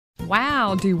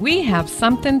Wow, do we have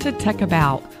something to tech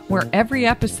about, where every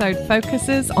episode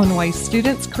focuses on ways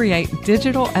students create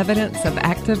digital evidence of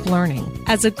active learning.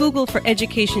 As a Google for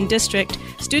Education district,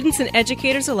 students and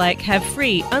educators alike have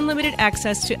free, unlimited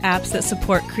access to apps that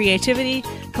support creativity,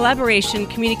 collaboration,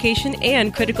 communication,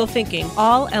 and critical thinking,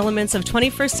 all elements of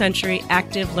 21st century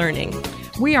active learning.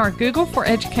 We are Google for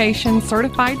Education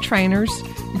certified trainers,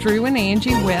 Drew and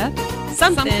Angie, with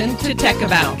Something to Tech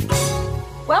About.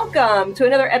 Welcome to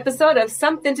another episode of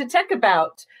Something to Tech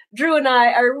About. Drew and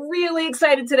I are really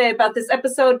excited today about this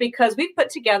episode because we've put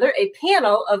together a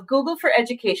panel of Google for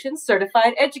Education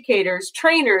certified educators,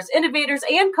 trainers, innovators,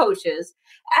 and coaches,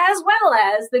 as well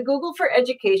as the Google for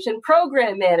Education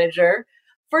program manager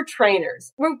for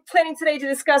trainers. We're planning today to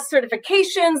discuss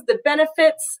certifications, the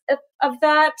benefits of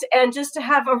that, and just to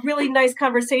have a really nice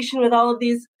conversation with all of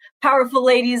these powerful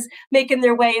ladies making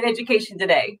their way in education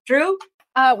today. Drew?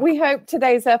 We hope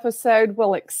today's episode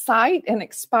will excite and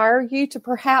inspire you to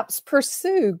perhaps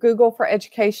pursue Google for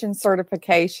Education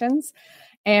certifications.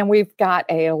 And we've got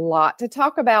a lot to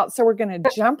talk about, so we're going to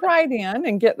jump right in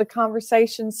and get the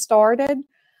conversation started.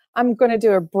 I'm going to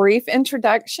do a brief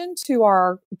introduction to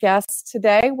our guests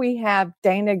today. We have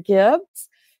Dana Gibbs,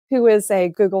 who is a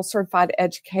Google Certified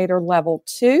Educator Level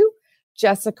 2,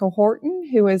 Jessica Horton,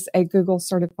 who is a Google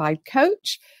Certified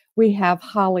Coach. We have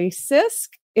Holly Sisk,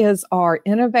 is our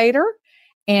innovator,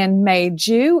 and May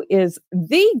Jew is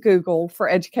the Google for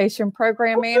Education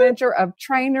program manager of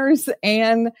trainers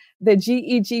and the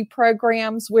GEG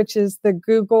programs, which is the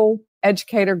Google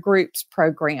Educator Groups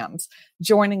programs,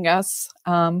 joining us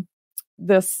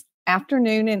this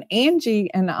afternoon. And Angie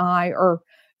and I are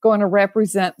going to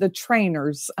represent the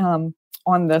trainers on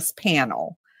this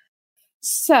panel.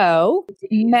 So,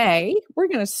 May, we're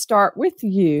going to start with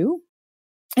you.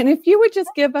 And if you would just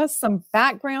give us some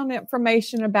background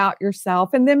information about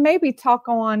yourself, and then maybe talk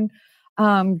on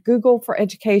Google for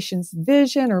Education's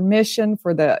vision or mission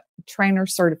for the trainer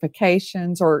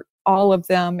certifications, or all of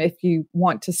them if you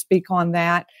want to speak on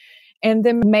that. And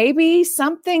then maybe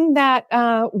something that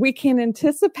we can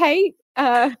anticipate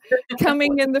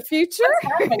coming in the future.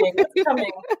 What's happening? What's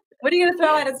coming? What are you going to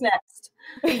throw at us next?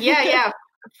 Yeah.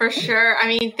 For sure. I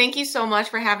mean, thank you so much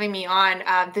for having me on.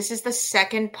 This is the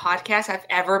second podcast I've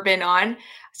ever been on.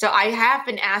 So I have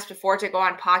been asked before to go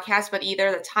on podcasts, but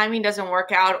either the timing doesn't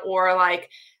work out or like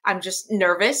I'm just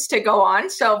nervous to go on.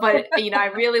 But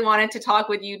I really wanted to talk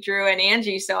with you, Drew and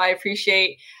Angie. So I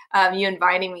appreciate you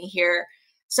inviting me here.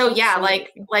 So yeah,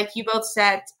 like you both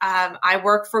said, I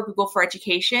work for Google for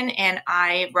Education, and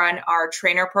I run our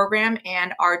trainer program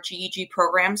and our GEG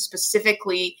program,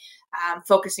 specifically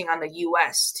focusing on the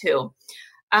US too.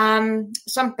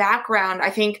 Some background, I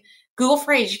think Google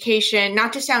for Education,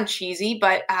 not to sound cheesy,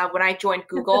 but when I joined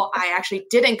Google, I actually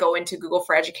didn't go into Google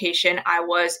for Education. I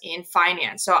was in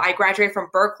finance. So I graduated from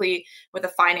Berkeley with a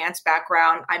finance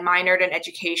background. I minored in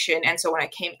education. And so when I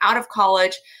came out of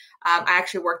college, I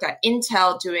actually worked at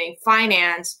Intel doing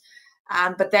finance.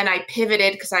 But then I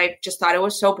pivoted because I just thought it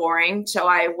was so boring. So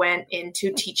I went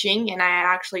into teaching, and I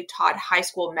actually taught high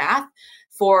school math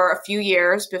for a few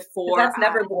years before. That's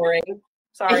never boring.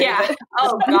 Sorry. Yeah.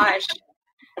 Oh gosh.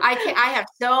 I have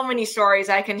so many stories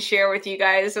I can share with you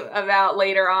guys about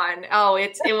later on. Oh,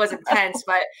 it was intense,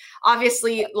 but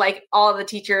obviously, like all the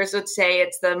teachers would say,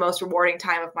 it's the most rewarding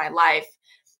time of my life.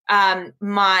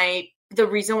 The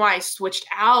reason why I switched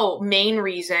out, main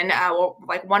reason,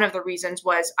 one of the reasons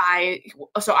was I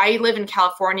live in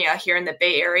California here in the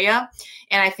Bay Area.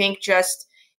 And I think just,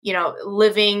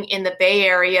 living in the Bay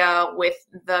Area with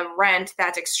the rent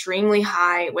that's extremely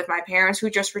high, with my parents who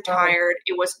just retired,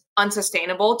 it was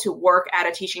unsustainable to work at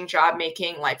a teaching job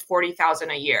making like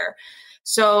 $40,000 a year.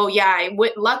 So yeah,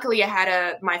 luckily I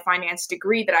had my finance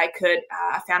degree that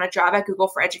I found a job at Google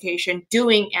for Education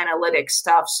doing analytics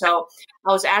stuff. So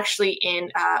I was actually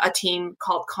in a team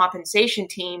called compensation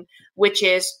team, which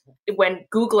is when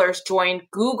Googlers joined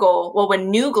Google. Well,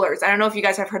 when Nooglers, I don't know if you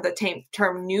guys have heard the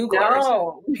term Nooglers.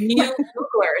 No.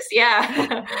 Nooglers,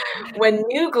 yeah. When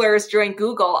Nooglers joined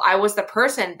Google, I was the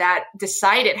person that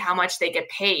decided how much they get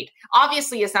paid.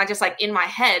 Obviously, it's not just like in my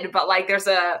head, but like there's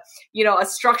a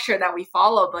structure that we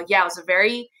follow. But yeah, it was a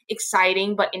very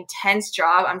exciting but intense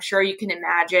job. I'm sure you can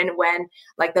imagine when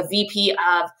like the VP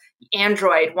of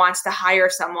Android wants to hire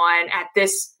someone at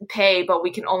this pay, but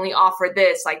we can only offer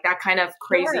this, like that kind of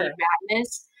crazy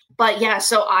madness. But yeah,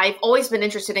 so I've always been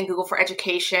interested in Google for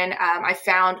Education. I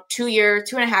found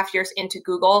 2.5 years into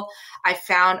Google, I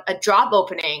found a job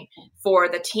opening for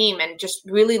the team, and just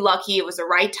really lucky. It was the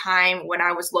right time when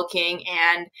I was looking,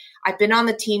 and I've been on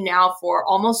the team now for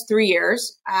almost 3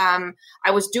 years.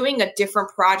 I was doing a different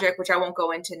project, which I won't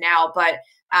go into now, but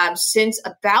since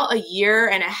about a year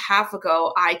and a half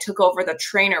ago, I took over the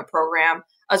trainer program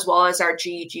as well as our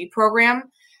GEG program.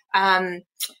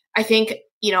 I think,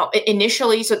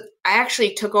 initially, so I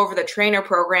actually took over the trainer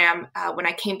program when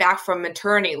I came back from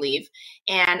maternity leave.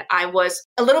 And I was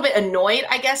a little bit annoyed,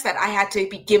 I guess, that I had to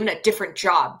be given a different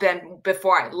job than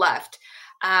before I left.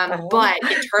 But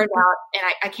it turned out, and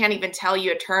I can't even tell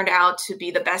you, it turned out to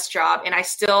be the best job. And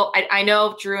I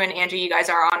know Drew and Angie, you guys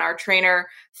are on our trainer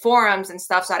forums and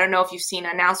stuff. So I don't know if you've seen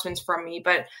announcements from me,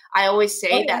 but I always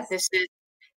say that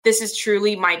this is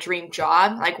truly my dream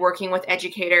job, like working with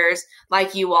educators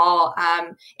like you all.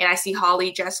 And I see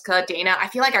Holly, Jessica, Dana. I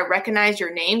feel like I recognize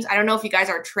your names. I don't know if you guys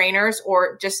are trainers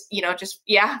or just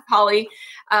Holly.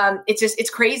 It's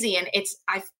crazy. And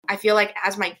I feel like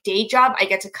as my day job, I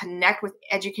get to connect with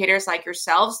educators like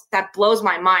yourselves. That blows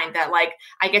my mind that like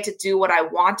I get to do what I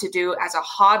want to do as a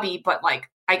hobby, but like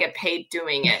I get paid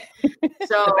doing it.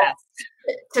 So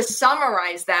to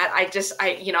summarize that,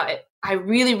 I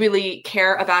really, really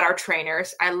care about our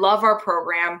trainers. I love our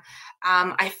program.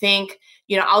 I think,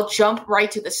 I'll jump right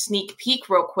to the sneak peek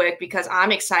real quick because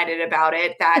I'm excited about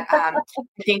it. That I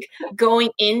think going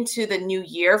into the new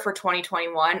year for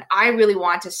 2021, I really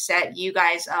want to set you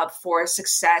guys up for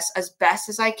success as best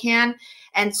as I can.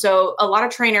 And so a lot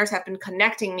of trainers have been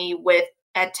connecting me with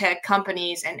EdTech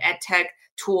companies and EdTech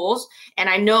tools. And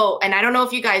I don't know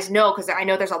if you guys know, because I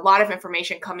know there's a lot of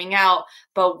information coming out,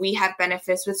 but we have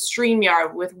benefits with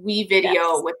StreamYard, with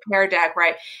WeVideo, with Pear Deck,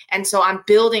 right? And so I'm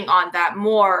building on that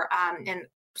more. And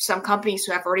some companies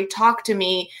who have already talked to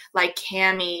me, like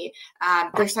Cami,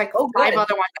 there's like 5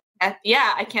 other ones.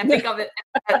 Yeah, I can't think of it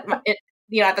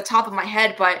at the top of my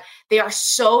head, but they are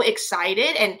so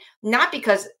excited, and not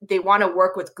because they want to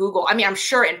work with Google. I mean, I'm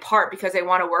sure in part because they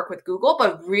want to work with Google,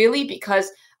 but really because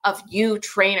of you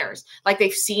trainers. Like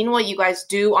they've seen what you guys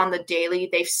do on the daily.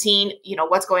 They've seen,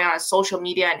 what's going on social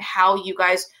media and how you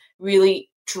guys really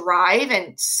drive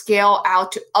and scale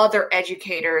out to other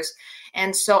educators.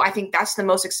 And so I think that's the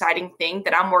most exciting thing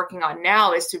that I'm working on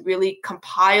now, is to really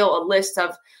compile a list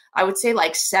of, I would say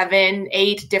like 7,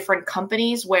 8 different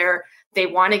companies where they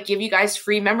want to give you guys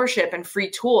free membership and free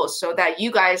tools so that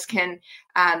you guys can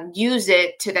use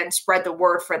it to then spread the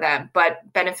word for them, but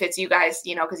benefits you guys,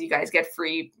 because you guys get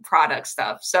free product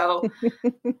stuff. So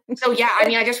yeah, I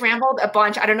mean, I just rambled a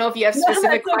bunch. I don't know if you have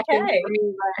specific questions for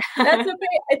me. But That's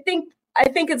okay. I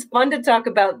think it's fun to talk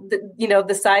about the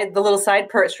little side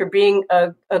perks for being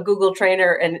a Google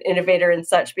trainer and innovator and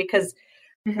such, because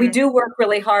we do work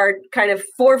really hard kind of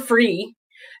for free.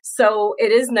 So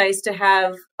it is nice to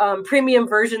have premium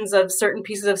versions of certain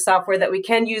pieces of software that we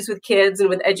can use with kids and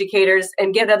with educators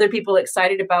and get other people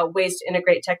excited about ways to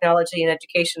integrate technology in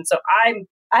education. So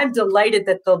I'm delighted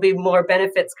that there'll be more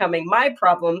benefits coming. My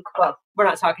problem, well, we're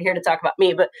not talking here to talk about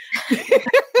me, but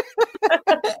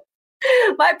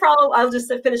my problem, I'll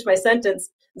just finish my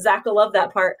sentence. Zach will love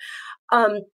that part,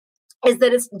 is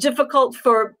that it's difficult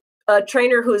for a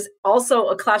trainer who's also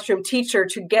a classroom teacher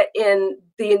to get in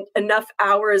the enough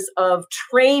hours of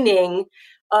training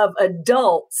of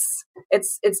adults.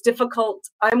 It's difficult.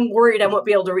 I'm worried I won't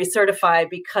be able to recertify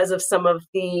because of some of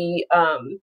the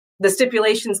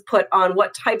stipulations put on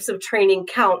what types of training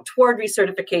count toward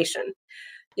recertification.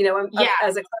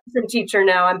 As a classroom teacher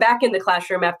now, I'm back in the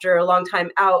classroom after a long time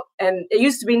out, and it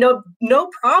used to be no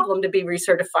problem to be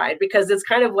recertified because it's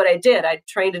kind of what I did. I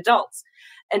trained adults.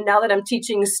 And now that I'm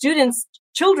teaching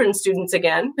children's students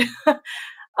again,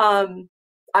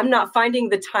 I'm not finding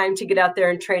the time to get out there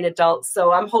and train adults.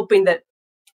 So I'm hoping that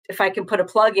if I can put a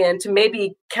plug in to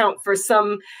maybe count for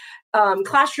some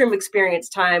classroom experience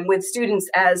time with students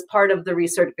as part of the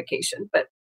recertification, but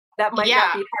that might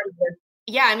not be part of it.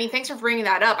 Yeah, I mean, thanks for bringing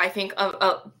that up. I think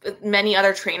many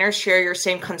other trainers share your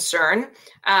same concern.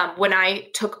 When I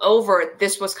took over,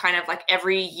 this was kind of like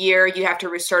every year you have to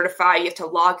recertify, you have to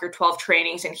log your 12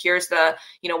 trainings, and here's the,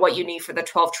 what you need for the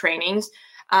 12 trainings.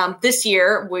 This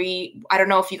year, I don't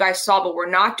know if you guys saw, but we're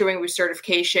not doing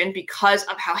recertification because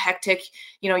of how hectic,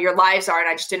 your lives are. And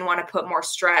I just didn't want to put more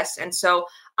stress. And so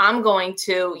I'm going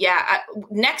to,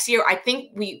 next year, I think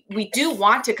we do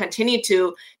want to continue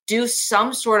to do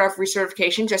some sort of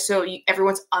recertification just so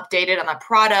everyone's updated on the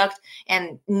product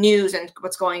and news and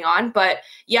what's going on. But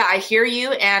yeah, I hear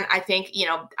you. And I think,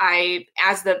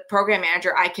 as the program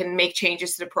manager, I can make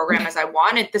changes to the program as I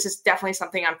want. And this is definitely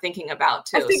something I'm thinking about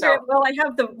too.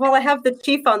 I have the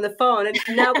chief on the phone, and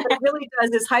now what it really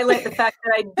does is highlight the fact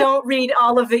that I don't read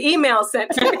all of the emails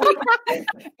sent to me.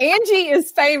 Angie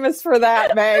is famous for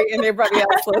that, May, and everybody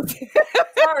else is.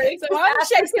 Sorry. So I'm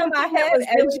shaking my head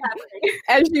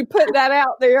as you you put that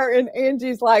out there, and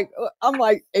Angie's like, I'm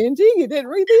like, Angie, you didn't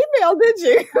read the email, did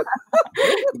you?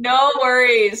 No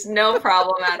worries. No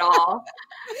problem at all.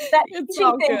 That It's teaching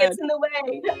all thing good. gets in the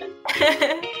way.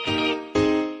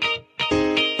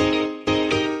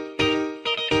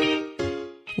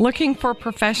 Looking for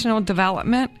professional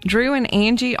development? Drew and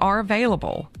Angie are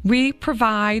available. We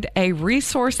provide a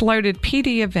resource-loaded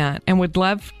PD event and would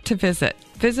love to visit.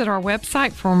 Visit our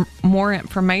website for more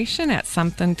information at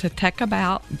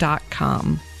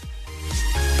somethingtotechAbout.com.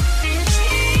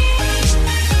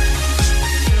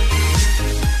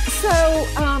 So,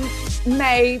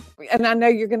 May, and I know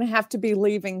you're going to have to be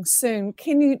leaving soon.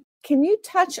 Can you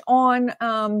touch on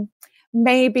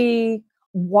maybe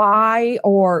why,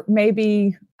 or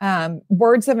maybe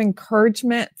words of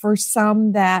encouragement for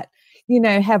some that, you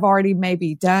know, have already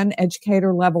maybe done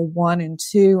educator level 1 and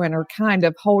 2 and are kind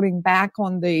of holding back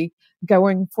on the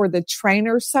going for the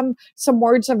trainer? Some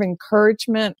words of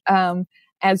encouragement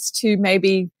as to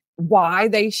maybe why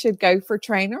they should go for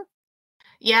trainer?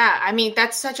 Yeah, I mean,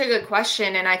 that's such a good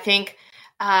question. And I think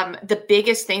the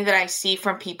biggest thing that I see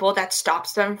from people that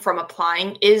stops them from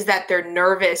applying is that they're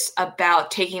nervous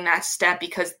about taking that step,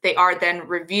 because they are then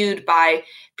reviewed by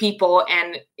people,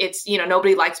 and it's, you know,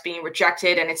 nobody likes being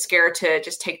rejected, and it's scared to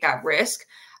just take that risk.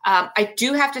 I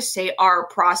do have to say our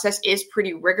process is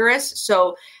pretty rigorous.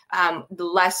 So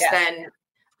less than,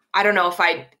 I don't know if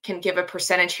I can give a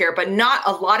percentage here, but not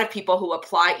a lot of people who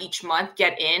apply each month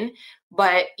get in.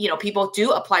 But, you know, people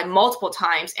do apply multiple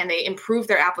times and they improve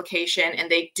their application, and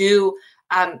they do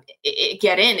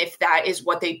get in if that is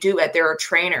what they do at their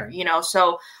trainer, you know.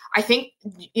 So I think,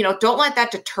 you know, don't let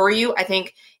that deter you. I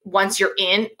think once you're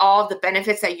in, all of the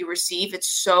benefits that you receive, it's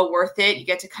so worth it. You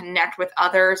get to connect with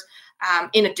others.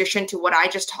 In addition to what I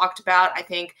just talked about, I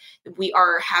think we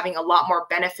are having a lot more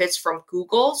benefits from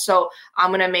Google. So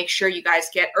I'm going to make sure you guys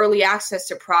get early access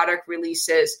to product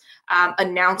releases,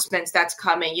 announcements that's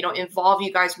coming, you know, involve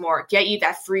you guys more, get you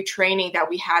that free training that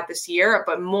we had this year,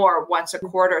 but more once a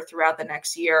quarter throughout the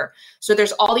next year. So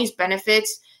there's all these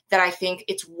benefits that I think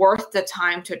it's worth the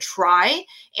time to try.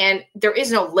 And there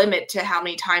is no limit to how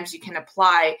many times you can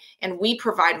apply. And we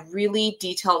provide really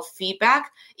detailed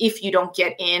feedback if you don't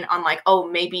get in on like, oh,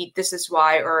 maybe this is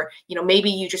why, or, you know, maybe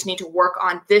you just need to work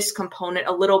on this component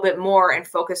a little bit more and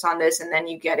focus on this, and then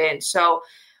you get in. So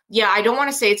yeah, I don't want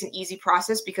to say it's an easy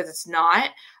process, because it's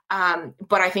not,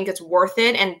 but I think it's worth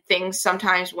it. And things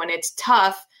sometimes when it's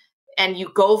tough and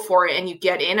you go for it and you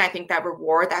get in, I think that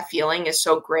reward, that feeling is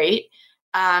so great.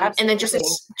 And then just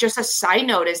a side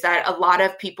note is that a lot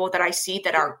of people that I see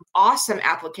that are awesome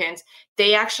applicants,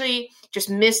 they actually just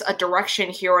miss a direction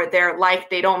here or there. Like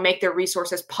they don't make their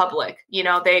resources public. You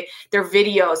know, their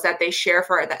videos that they share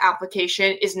for the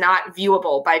application is not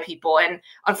viewable by people. And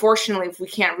unfortunately, if we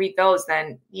can't read those,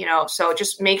 then, you know, so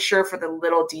just make sure for the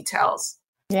little details.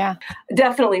 Yeah,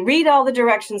 definitely read all the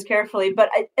directions carefully. But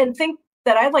I think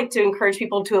that I'd like to encourage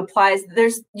people to apply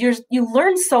is you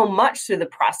learn so much through the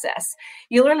process.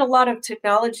 You learn a lot of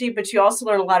technology, but you also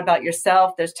learn a lot about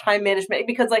yourself. There's time management,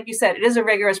 because like you said, it is a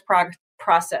rigorous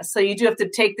process. So you do have to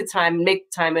take the time and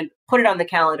make the time and put it on the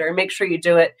calendar and make sure you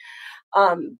do it.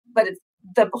 But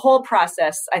the whole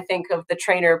process, I think, of the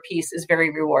trainer piece is very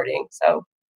rewarding. So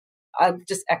I'll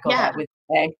just echo that with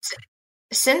you.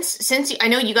 Since I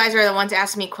know you guys are the ones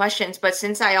asking me questions, but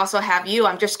since I also have you,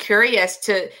 I'm just curious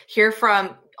to hear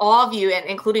from all of you, and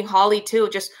including Holly too,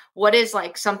 just what is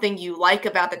like something you like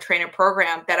about the trainer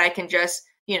program that I can just,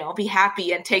 you know, be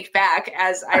happy and take back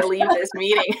as I leave this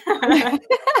meeting.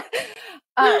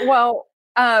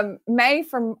 May,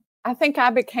 I think I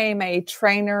became a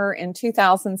trainer in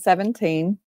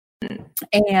 2017,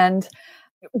 and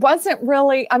wasn't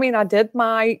really, I mean, I did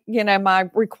my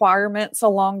requirements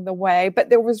along the way, but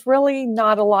there was really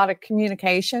not a lot of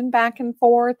communication back and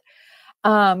forth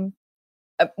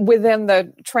within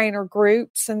the trainer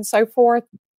groups and so forth.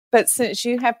 But since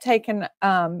you have taken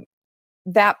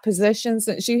that position,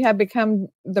 since you have become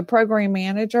the program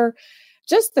manager,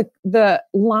 just the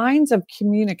lines of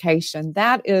communication,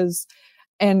 that is,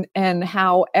 and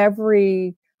how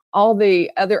all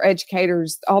the other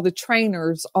educators, all the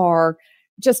trainers are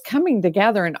just coming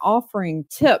together and offering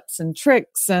tips and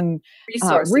tricks and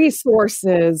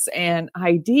resources and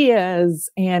ideas.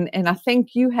 And I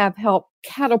think you have helped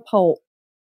catapult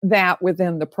that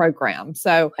within the program.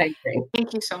 So thank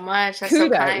you so much. That's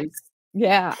kudos. So kind.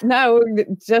 Yeah, no,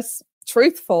 just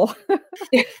truthful.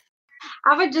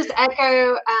 I would just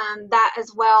echo that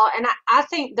as well. And I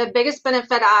think the biggest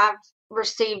benefit I've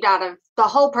received out of the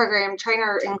whole program,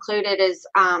 trainer included, is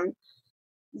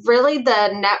really the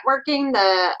networking,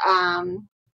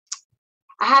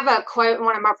 I have a quote in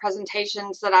one of my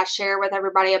presentations that I share with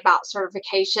everybody about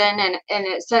certification, and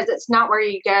it says it's not where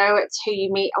you go, it's who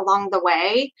you meet along the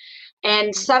way.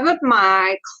 And some of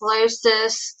my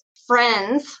closest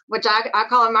friends, which I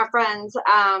call them my friends,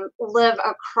 live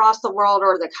across the world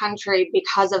or the country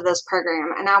because of this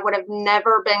program. And I would have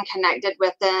never been connected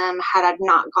with them had I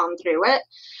not gone through it.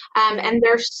 And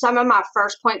there's some of my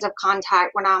first points of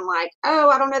contact when I'm like, oh,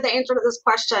 I don't know the answer to this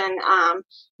question.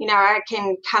 I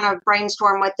can kind of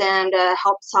brainstorm with them to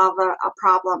help solve a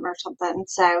problem or something.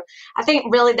 So I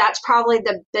think really that's probably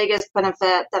the biggest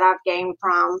benefit that I've gained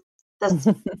from this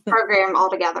program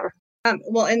altogether.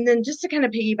 Well, and then just to kind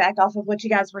of piggyback off of what you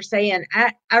guys were saying,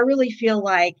 I really feel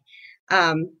like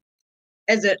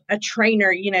as a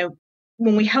trainer,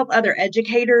 when we help other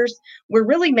educators, we're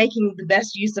really making the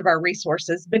best use of our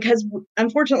resources, because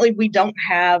unfortunately we don't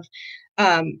have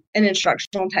an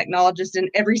instructional technologist in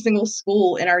every single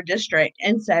school in our district.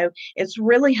 And so it's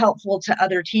really helpful to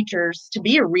other teachers to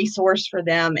be a resource for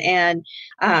them, and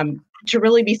to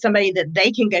really be somebody that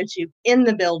they can go to in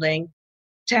the building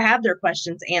to have their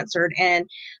questions answered, and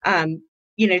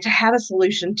to have a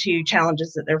solution to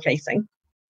challenges that they're facing.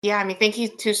 Yeah, I mean, thank you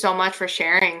two so much for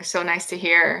sharing. So nice to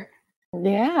hear.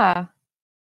 Yeah,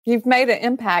 you've made an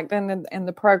impact, and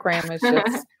the program is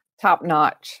just top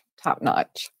notch.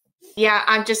 Yeah,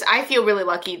 I feel really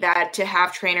lucky to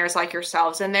have trainers like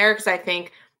yourselves in there, because I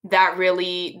think that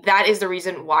is the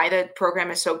reason why the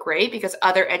program is so great, because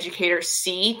other educators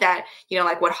see that,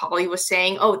 like what Holly was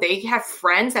saying, oh, they have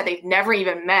friends that they've never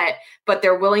even met, but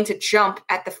they're willing to jump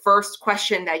at the first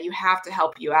question that you have to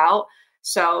help you out.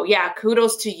 So yeah,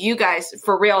 kudos to you guys,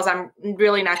 for reals. I'm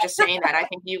really not just saying that. I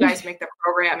think you guys make the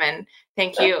program, and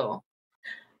thank you.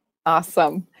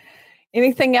 Awesome.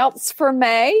 Anything else for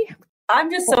May? I'm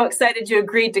just so excited you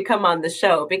agreed to come on the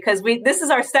show, because this is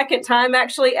our second time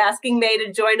actually asking May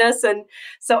to join us. And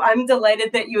so I'm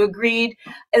delighted that you agreed.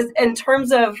 In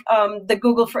terms of the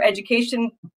Google for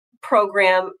Education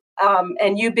program,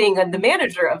 and you being the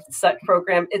manager of such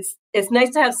program, it's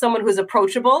nice to have someone who's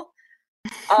approachable.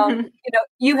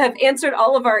 You have answered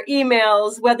all of our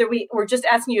emails, whether we were just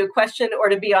asking you a question or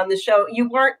to be on the show. You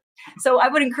weren't. So I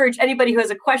would encourage anybody who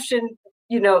has a question,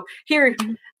 here,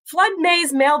 flood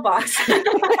May's mailbox.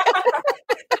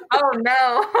 Oh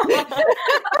no.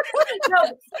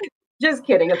 No, just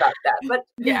kidding about that. But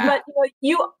yeah,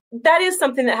 that is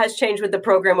something that has changed with the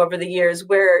program over the years,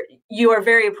 where you are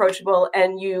very approachable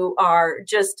and you are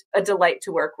just a delight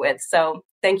to work with. So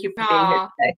thank you for being here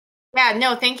today. Yeah,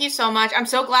 no, thank you so much. I'm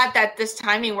so glad that this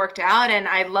timing worked out, and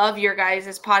I love your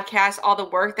guys' podcast, all the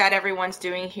work that everyone's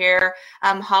doing here.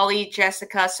 Holly,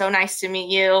 Jessica, so nice to meet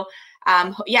you.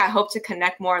 I hope to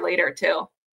connect more later too.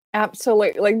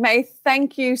 Absolutely. May,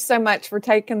 thank you so much for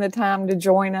taking the time to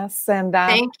join us. And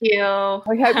thank you.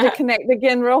 We hope to connect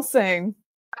again real soon.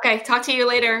 Okay, talk to you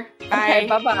later. Bye. Okay,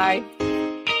 bye-bye.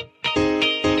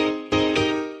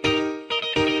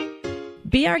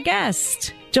 Be our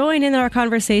guest. Join in our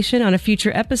conversation on a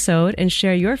future episode and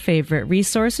share your favorite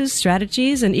resources,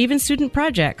 strategies, and even student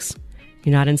projects.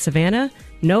 You're not in Savannah?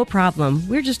 No problem.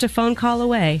 We're just a phone call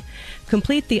away.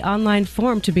 Complete the online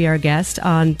form to be our guest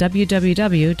on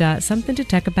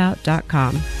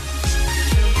www.somethingtotechAbout.com.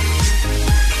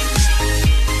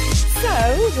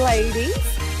 So, ladies,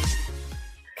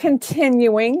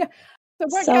 continuing. So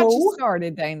what got you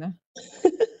started, Dana?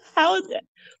 How is it?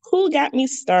 Who got me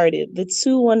started? The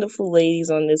two wonderful ladies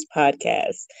on this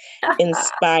podcast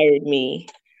inspired me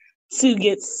to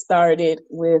get started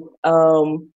with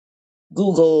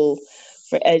Google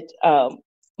for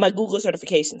my Google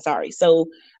certification. Sorry. So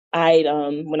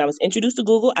when I was introduced to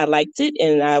Google, I liked it,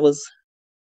 and I was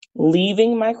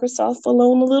leaving Microsoft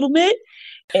alone a little bit.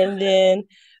 And then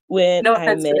when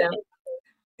I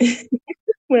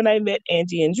met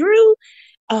Angie and Drew,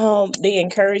 they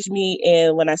encouraged me,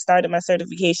 and when I started my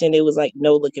certification, it was like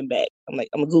no looking back. I'm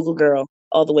a Google girl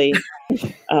all the way.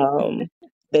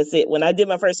 That's it. When I did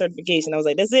my first certification, I was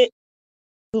like, that's it.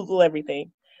 Google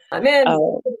everything. I'm in.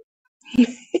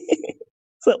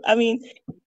 So, I mean,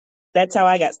 that's how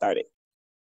I got started.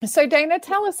 So, Dana,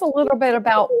 tell us a little bit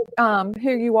about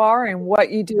who you are and what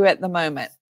you do at the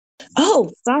moment. Oh,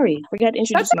 sorry. Forgot to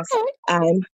introduce myself.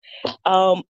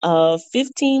 I'm a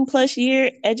 15 plus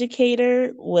year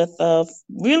educator with a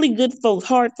really good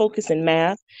hard focus in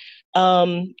math.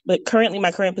 But currently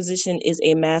my current position is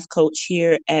a math coach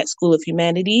here at School of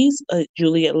Humanities,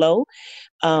 Juliet Lowe,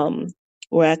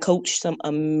 where I coach some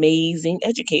amazing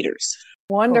educators.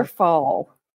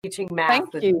 Wonderful. Teaching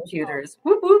math with computers.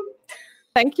 Whoop, whoop.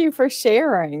 Thank you for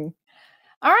sharing.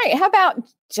 All right. How about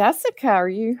Jessica? Are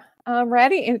you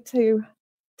ready to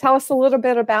tell us a little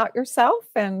bit about yourself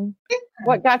and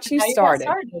what got you started.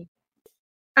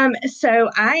 So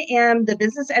I am the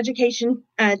business education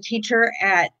teacher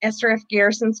at Esther F.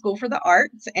 Garrison School for the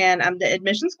Arts, and I'm the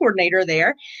admissions coordinator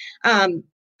there. My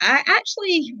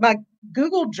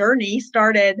Google journey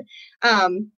started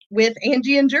with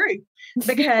Angie and Drew,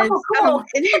 because cool.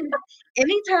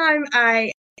 anytime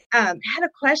I had a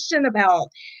question about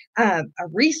a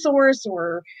resource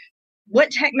or what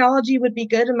technology would be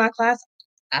good in my class,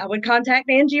 I would contact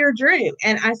Angie or Drew.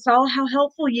 And I saw how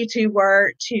helpful you two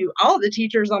were to all the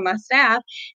teachers on my staff.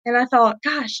 And I thought,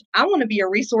 gosh, I want to be a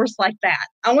resource like that.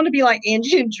 I want to be like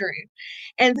Angie and Drew.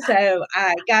 And so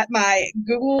I got my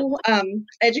Google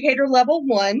Educator Level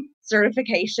 1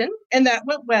 certification, and that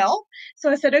went well. So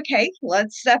I said, okay,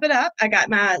 let's step it up. I got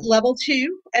my Level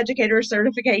 2 Educator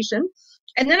certification.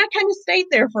 And then I kind of stayed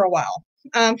there for a while.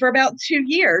 For about 2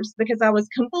 years, because I was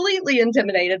completely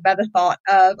intimidated by the thought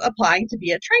of applying to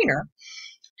be a trainer.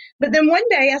 But then one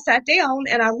day I sat down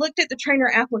and I looked at the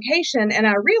trainer application and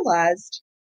I realized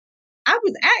I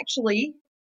was actually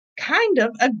kind of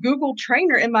a Google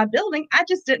trainer in my building. I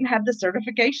just didn't have the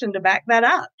certification to back that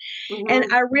up. Mm-hmm.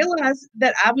 And I realized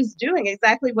that I was doing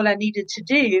exactly what I needed to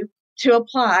do to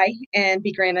apply and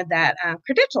be granted that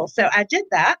credential. So I did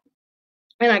that.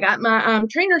 And I got my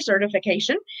trainer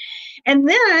certification. And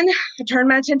then I turned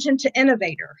my attention to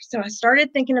Innovator. So I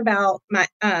started thinking about my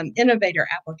Innovator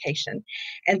application.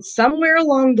 And somewhere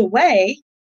along the way,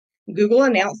 Google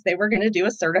announced they were going to do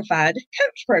a certified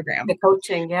coach program. The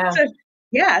coaching,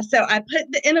 yeah. So I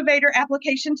put the Innovator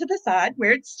application to the side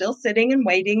where it's still sitting and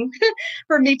waiting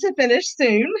for me to finish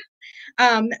soon.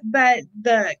 But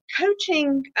the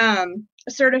coaching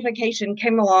certification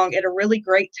came along at a really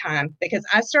great time, because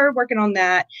I started working on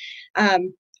that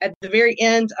at the very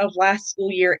end of last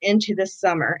school year into this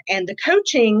summer. And the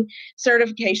coaching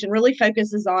certification really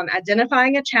focuses on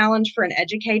identifying a challenge for an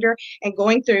educator and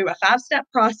going through a 5-step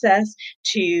process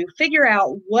to figure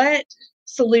out what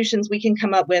solutions we can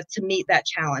come up with to meet that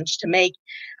challenge, to make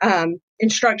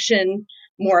instruction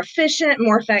more efficient,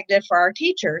 more effective for our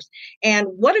teachers. And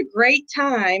what a great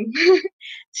time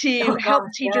to help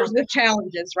teachers with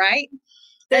challenges, right?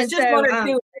 There's just one or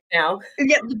two right now.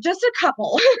 Yeah, just a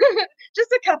couple,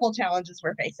 just a couple challenges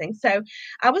we're facing. So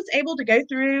I was able to go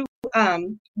through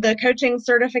the coaching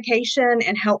certification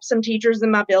and help some teachers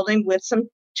in my building with some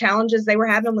challenges they were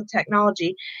having with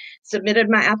technology. Submitted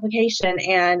my application,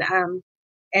 and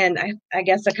I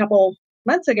guess a couple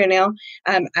months ago now,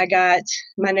 I got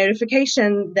my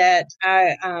notification that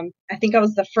I think I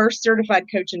was the first certified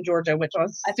coach in Georgia, which I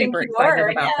was super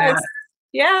excited about that.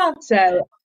 Yeah.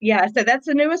 So that's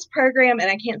the newest program, and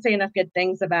I can't say enough good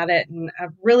things about it. And I've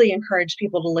really encouraged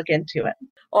people to look into it.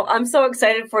 Well, I'm so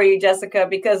excited for you, Jessica,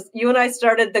 because you and I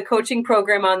started the coaching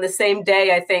program on the same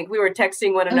day. I think we were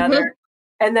texting one another,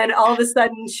 and then all of a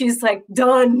sudden she's like,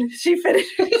 done. She finished.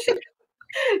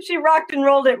 She rocked and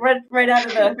rolled it right out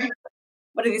of the,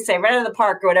 what did you say? Right out of the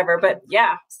park or whatever. But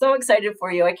yeah, so excited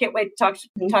for you. I can't wait to talk to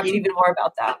you even more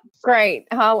about that. Great.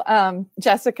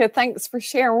 Jessica, thanks for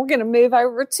sharing. We're going to move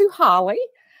over to Holly.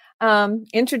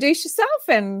 Introduce yourself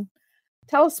and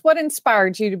tell us what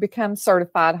inspired you to become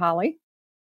certified, Holly.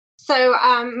 So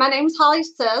my name is Holly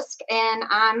Sisk, and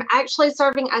I'm actually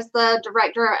serving as the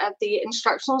director of the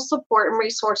Instructional Support and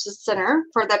Resources Center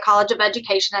for the College of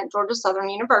Education at Georgia Southern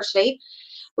University.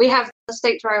 We have the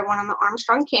States Road one on the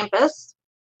Armstrong campus.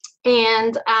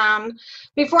 And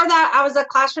before that, I was a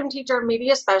classroom teacher and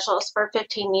media specialist for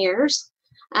 15 years.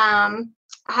 I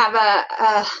have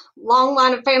a long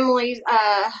line of family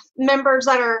members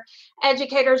that are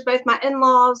educators, both my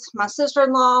in-laws, my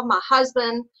sister-in-law, my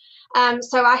husband.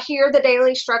 So I hear the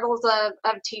daily struggles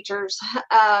of teachers.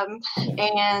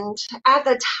 And at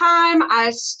the time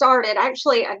I started,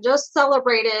 actually, I just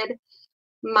celebrated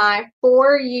my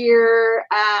 4-year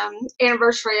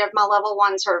anniversary of my level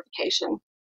 1 certification.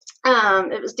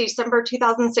 It was December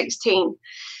 2016.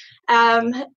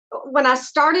 When I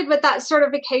started with that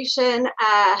certification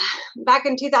back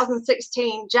in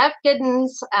 2016, Jeff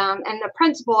Giddens and the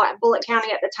principal at Bullitt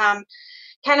County at the time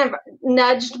kind of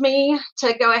nudged me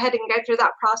to go ahead and go through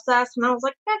that process. And I was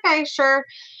like, okay, sure.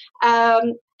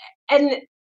 And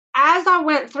as I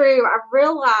went through, I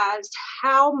realized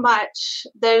how much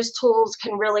those tools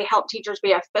can really help teachers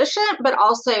be efficient, but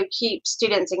also keep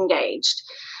students engaged.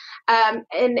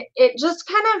 And it just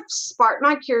kind of sparked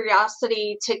my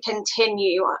curiosity to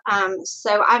continue.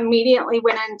 So I immediately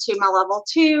went into my level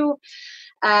 2.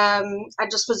 I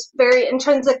just was very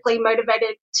intrinsically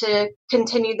motivated to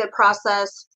continue the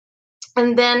process.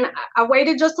 And then I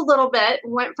waited just a little bit,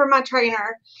 went for my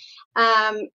trainer,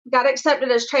 got accepted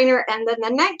as trainer. And then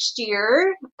the next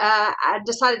year, I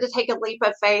decided to take a leap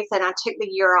of faith, and I took the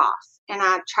year off, and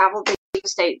I traveled the United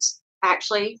States,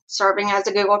 actually serving as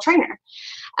a Google trainer.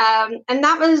 And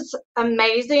that was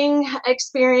amazing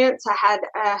experience. I had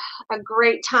a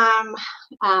great time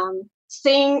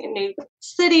seeing new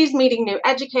cities, meeting new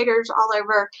educators all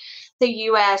over the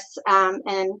U.S.,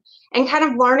 and kind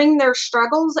of learning their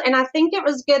struggles. And I think it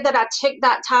was good that I took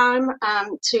that time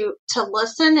to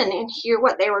listen and hear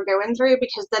what they were going through,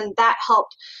 because then that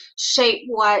helped shape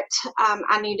what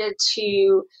I needed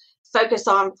to focus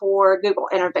on for Google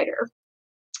Innovator.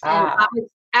 And I was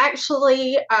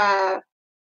actually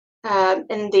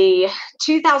in the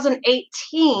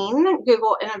 2018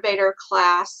 Google Innovator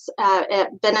class at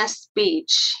Venice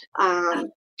Beach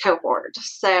cohort.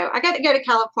 So I got to go to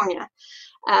California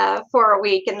for a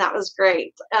week, and that was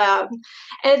great.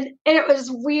 And it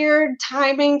was weird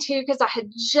timing too, because I had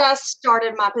just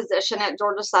started my position at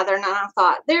Georgia Southern, and I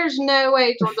thought, there's no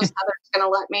way Georgia Southern's going to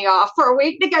let me off for a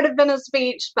week to go to Venice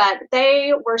Beach. But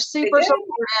they were super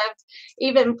supportive,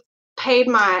 even paid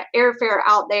my airfare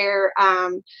out there,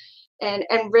 and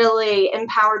really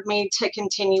empowered me to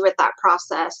continue with that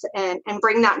process and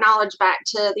bring that knowledge back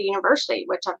to the university,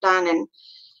 which I've done. And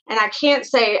I can't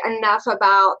say enough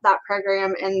about that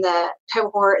program and the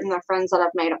cohort and the friends that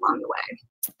I've made along the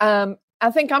way.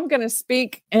 I think I'm going to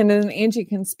speak, and then Angie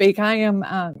can speak. I am,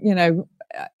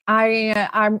 I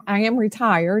am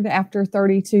retired after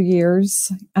 32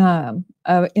 years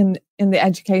in the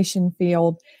education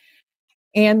field.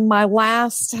 And my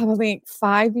last, I think,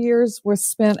 5 years was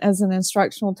spent as an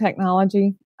instructional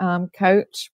technology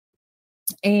coach.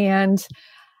 And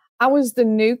I was the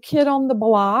new kid on the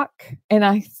block. And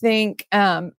I think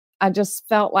I just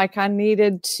felt like I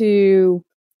needed to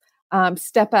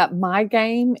step up my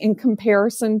game in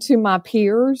comparison to my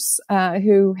peers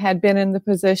who had been in the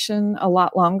position a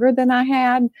lot longer than I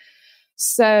had.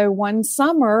 So one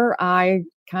summer, I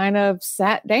kind of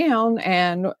sat down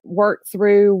and worked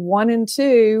through 1 and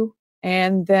 2.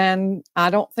 And then I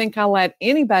don't think I let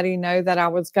anybody know that I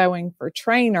was going for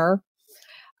trainer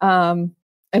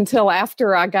until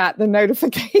after I got the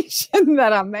notification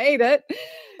that I made it.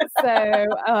 So,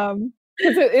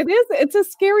 because it's a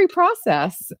scary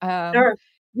process. Sure.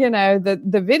 You know,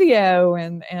 the video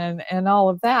and all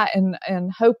of that, and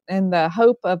the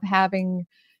hope of having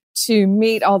to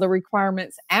meet all the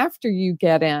requirements after you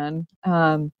get in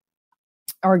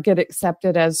or get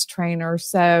accepted as trainer.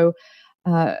 So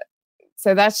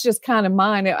that's just kind of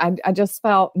mine. I just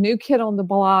felt new kid on the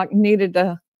block, needed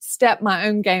to step my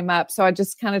own game up. So I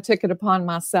just kind of took it upon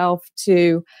myself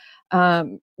to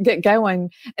get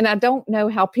going. And I don't know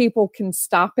how people can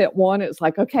stop at 1. It's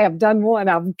like, okay, I've done 1.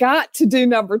 I've got to do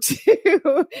number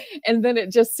 2. And then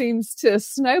it just seems to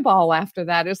snowball after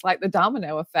that. It's like the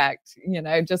domino effect,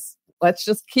 let's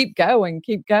just keep going.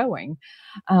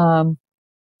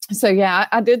 So yeah,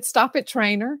 I did stop at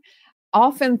trainer,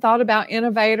 often thought about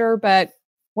innovator, but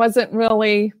wasn't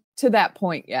really to that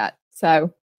point yet.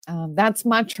 So that's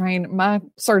my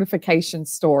certification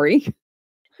story.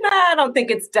 I don't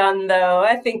think it's done, though.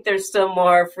 I think there's still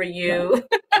more for you.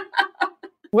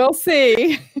 We'll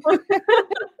see.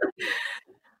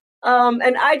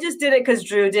 And I just did it because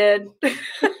Drew did.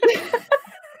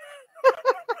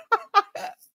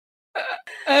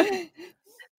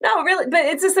 No, really, but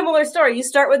it's a similar story. You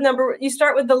start with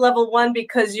the level 1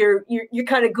 because you're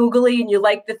kind of googly and you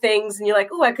like the things and you're like,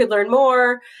 oh, I could learn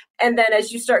more. And then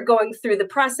as you start going through the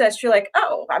process, you're like,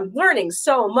 oh, I'm learning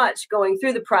so much going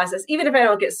through the process. Even if I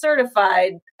don't get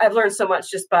certified, I've learned so much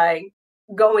just by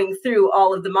going through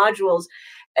all of the modules.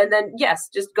 And then, yes,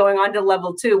 just going on to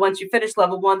level 2. Once you finish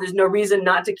level 1, there's no reason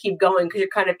not to keep going because you're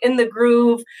kind of in the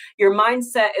groove. Your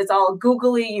mindset is all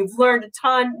googly. You've learned a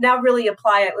ton. Now really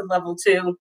apply it with level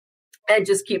 2. And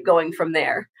just keep going from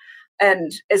there.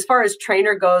 And as far as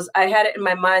trainer goes, I had it in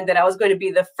my mind that I was going to be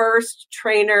the first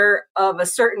trainer of a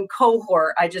certain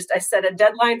cohort. I set a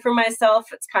deadline for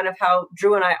myself. It's kind of how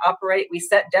Drew and I operate. We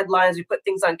set deadlines, we put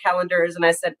things on calendars. And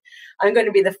I said, I'm going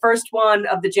to be the first one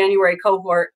of the January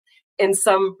cohort in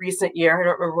some recent year. I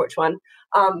don't remember which one.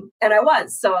 And I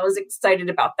was. So I was excited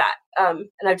about that. And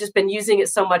I've just been using it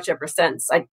so much ever since.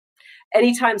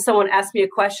 Anytime someone asks me a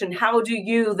question,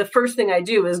 the first thing I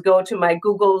do is go to my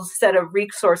Google set of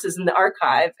resources in the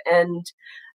archive. And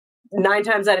 9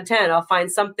 times out of 10, I'll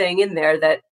find something in there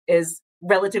that is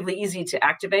relatively easy to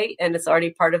activate. And it's already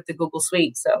part of the Google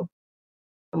suite. So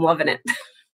I'm loving it.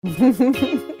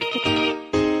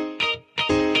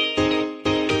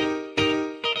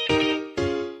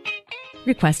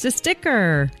 Request a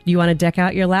sticker. You want to deck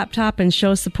out your laptop and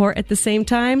show support at the same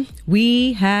time?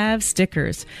 We have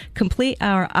stickers. Complete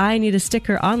our I Need a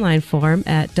Sticker online form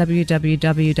at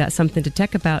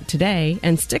www.somethingtotechAbout today,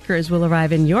 and stickers will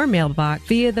arrive in your mailbox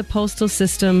via the postal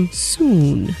system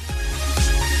soon.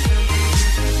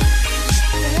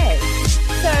 Okay.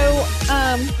 So,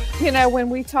 when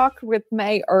we talked with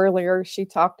May earlier, she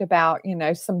talked about,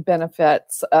 some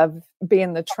benefits of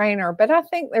being the trainer, but I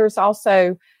think there's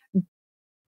also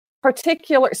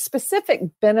specific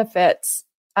benefits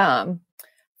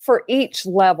for each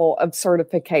level of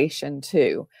certification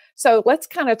too. So let's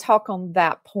kind of talk on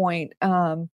that point,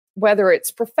 whether it's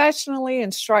professionally,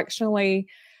 instructionally,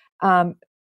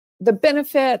 the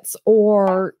benefits,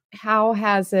 or how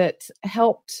has it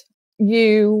helped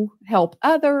you help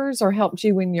others or helped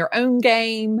you in your own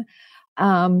game.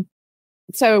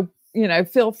 So,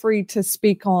 feel free to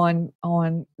speak on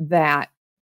that.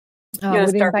 Would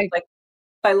start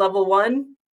by level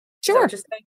one? Sure. Just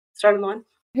start on one.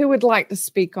 Who would like to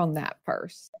speak on that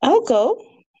first? I'll go.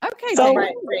 Okay. So,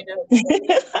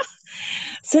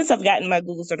 Since I've gotten my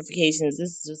Google certifications, this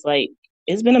is just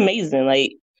it's been amazing.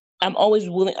 I'm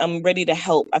always willing. I'm ready to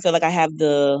help. I feel like I have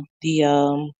the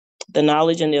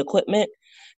knowledge and the equipment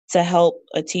to help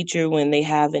a teacher when they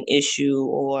have an issue,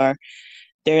 or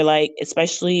they're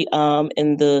especially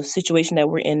in the situation that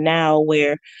we're in now,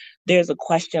 where there's a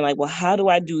question well, how do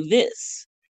I do this?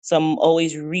 So I'm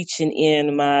always reaching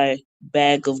in my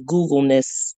bag of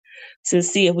Google-ness to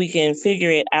see if we can figure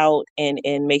it out and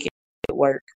make it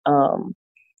work.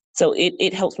 So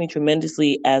it helps me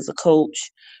tremendously as a coach.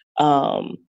 I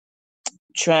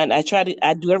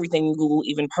do everything in Google,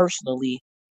 even personally,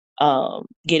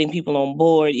 getting people on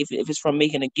board, if it's from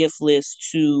making a gift list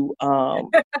to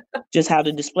just how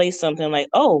to display something,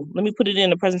 oh, let me put it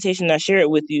in a presentation and I share it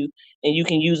with you and you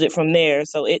can use it from there.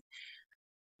 So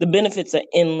the benefits are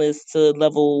endless to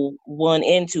level 1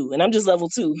 and 2, and I'm just level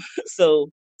 2.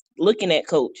 So looking at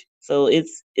coach. So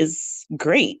it's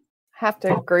great. Have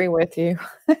to agree with you.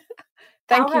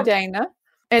 Thank you, Dana.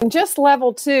 And just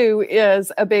level 2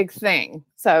 is a big thing.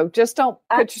 So just don't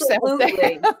put yourself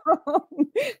down.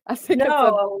 I think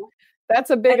that's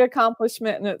a big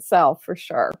accomplishment in itself, for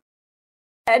sure.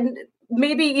 And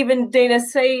maybe even, Dana,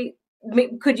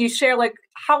 could you share,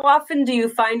 how often do you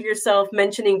find yourself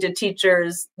mentioning to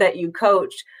teachers that you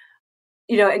coach,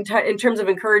 in terms of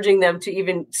encouraging them to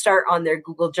even start on their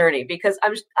Google journey? Because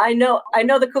I know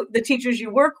the teachers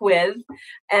you work with,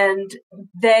 and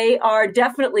they are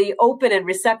definitely open and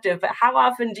receptive. But how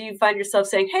often do you find yourself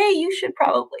saying, "Hey, you should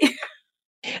probably"?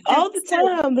 All the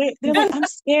time. They're like, "I'm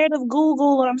scared of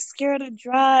Google," or "I'm scared of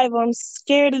Drive," or "I'm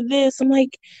scared of this." I'm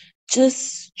like,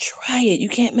 just try it. You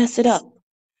can't mess it up.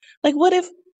 What if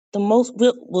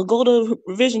we'll go to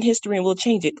revision history and we'll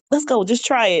change it? Let's go. Just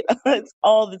try it. It's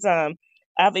all the time.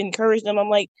 I've encouraged them. I'm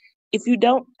like,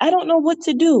 I don't know what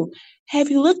to do. Have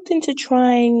you looked into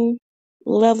trying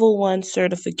level 1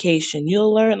 certification?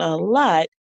 You'll learn a lot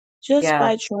just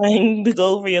by trying to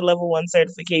go for your level 1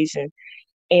 certification.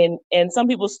 And some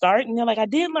people start and they're like, I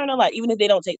did learn a lot, even if they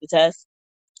don't take the test.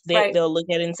 They'll look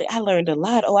at it and say, I learned a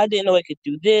lot. Oh, I didn't know I could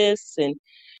do this. And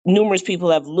numerous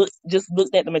people have looked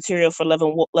at the material for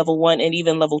level 1 and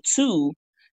even level 2.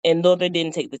 And though they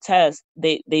didn't take the test,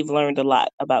 they've learned a lot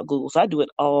about Google. So I do it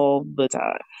all the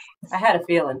time. I had a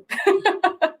feeling.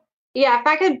 Yeah, if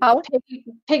I could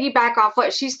piggyback off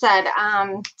what she said,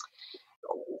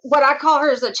 what I call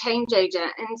her is a change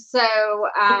agent. And so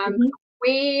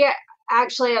we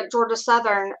actually at Georgia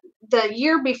Southern, the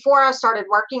year before I started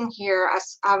working here,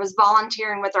 I was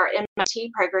volunteering with our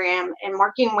MIT program and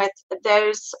working with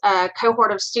those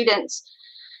cohort of students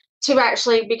to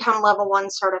actually become level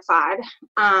 1 certified.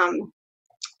 And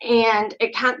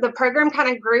the program kind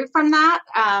of grew from that.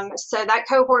 So that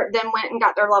cohort then went and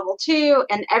got their level 2.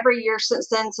 And every year since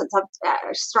then, since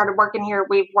I've started working here,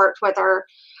 we've worked with our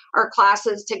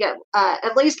classes to get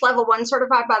at least level 1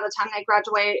 certified by the time they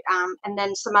graduate, and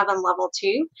then some of them level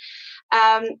 2.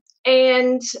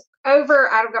 And we've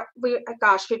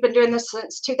been doing this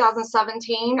since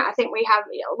 2017. I think we have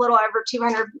a little over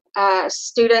 200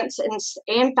 students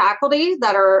and faculty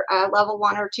that are level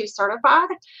 1 or 2 certified.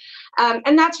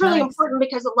 And that's really important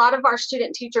because a lot of our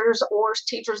student teachers or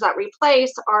teachers that we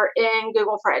place are in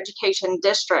Google for Education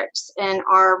districts in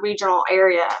our regional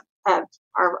area of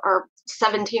our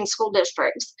 17 school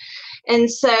districts. And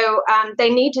so they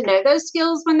need to know those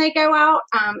skills when they go out,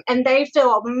 and they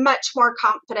feel much more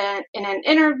confident in an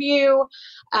interview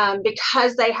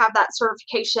because they have that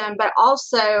certification, but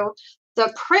also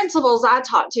the principals I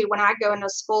talk to when I go into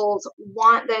schools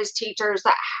want those teachers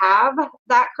that have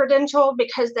that credential,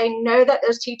 because they know that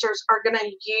those teachers are going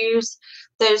to use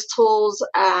those tools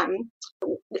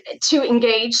to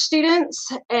engage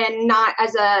students and not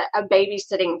as a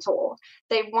babysitting tool.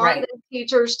 They want the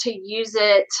teachers to use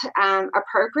it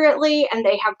appropriately, and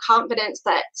they have confidence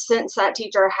that since that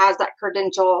teacher has that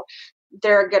credential,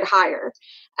 they're a good hire.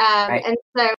 And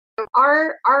so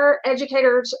our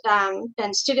educators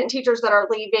and student teachers that are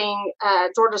leaving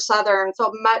Georgia Southern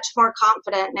feel much more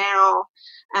confident now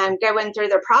going through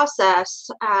the process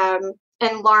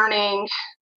and learning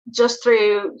just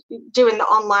through doing the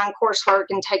online coursework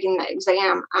and taking the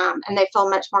exam. And they feel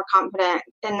much more confident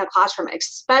in the classroom,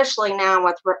 especially now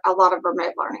with a lot of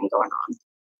remote learning going on.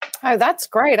 Oh, that's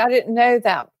great. I didn't know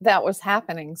that was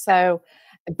happening. So,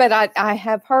 but I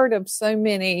have heard of so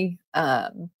many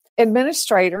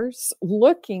administrators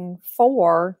looking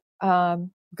for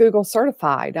Google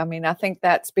certified. I mean, I think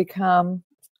that's become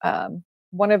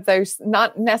one of those,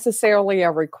 not necessarily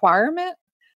a requirement,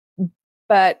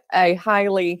 but a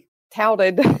highly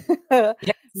touted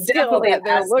skill that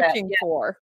they're looking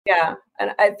for. Yeah,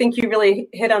 and I think you really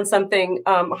hit on something,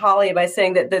 Holly, by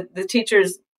saying that the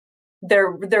teachers, they're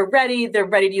ready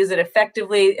to use it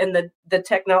effectively, and the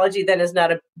technology then is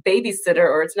not a babysitter,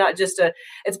 or it's not just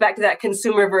it's back to that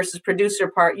consumer versus producer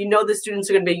part. You know, the students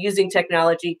are going to be using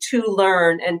technology to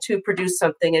learn and to produce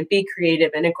something and be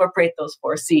creative and incorporate those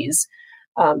 4 C's.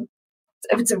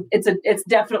 It's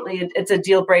definitely a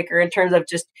deal breaker in terms of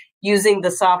just using the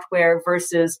software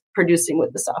versus producing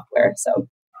with the software. So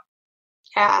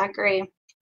yeah, I agree.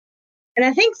 And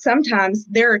I think sometimes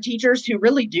there are teachers who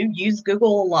really do use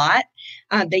Google a lot.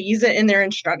 They use it in their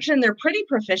instruction. They're pretty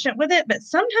proficient with it, but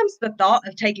sometimes the thought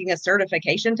of taking a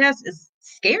certification test is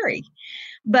scary.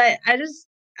 But I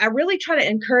really try to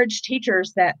encourage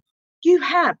teachers that you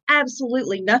have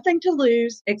absolutely nothing to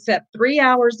lose except 3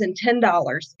 hours and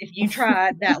 $10 if you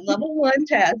try that level 1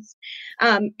 test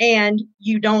and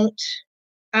you don't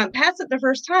pass it the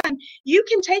first time. You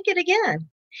can take it again,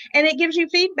 and it gives you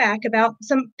feedback about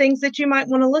some things that you might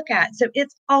want to look at. So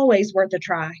it's always worth a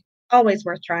try, always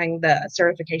worth trying the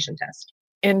certification test.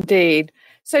 Indeed.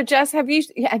 So Jess, have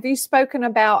you spoken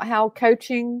about how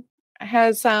coaching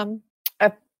has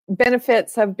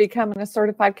benefits of becoming a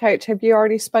certified coach? Have you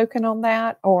already spoken on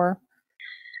that, or?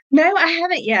 No, I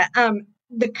haven't yet.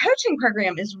 The coaching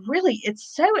program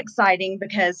it's so exciting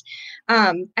because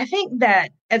I think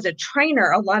that as a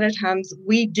trainer, a lot of times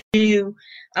we do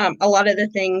a lot of the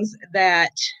things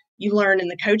that you learn in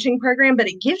the coaching program, but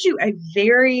it gives you a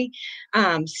very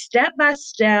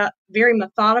step-by-step, very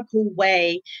methodical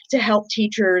way to help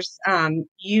teachers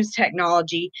use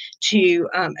technology to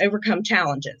overcome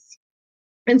challenges.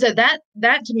 And so that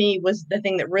to me was the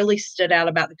thing that really stood out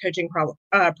about the coaching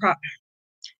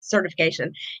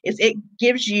certification, is it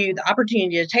gives you the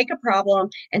opportunity to take a problem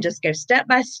and just go step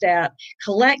by step,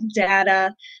 collect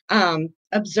data,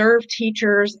 observe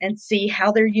teachers and see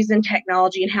how they're using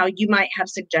technology and how you might have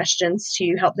suggestions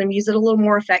to help them use it a little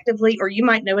more effectively, or you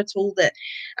might know a tool that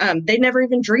they never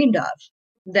even dreamed of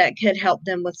that could help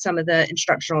them with some of the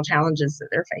instructional challenges that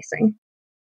they're facing.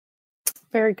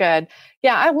 Very good.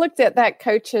 Yeah, I looked at that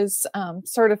coach's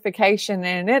certification,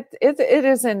 and it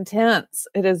is intense.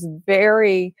 It is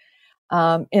very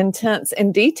intense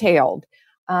and detailed,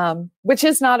 which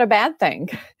is not a bad thing.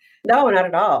 No, not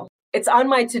at all. It's on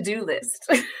my to-do list.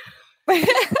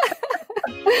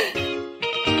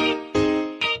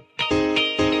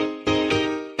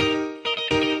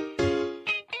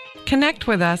 Connect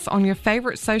with us on your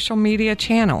favorite social media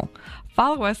channel.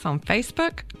 Follow us on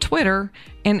Facebook, Twitter,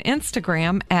 and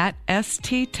Instagram at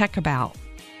STTechAbout.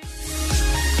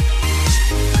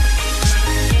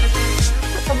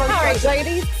 All right,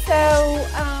 ladies. So,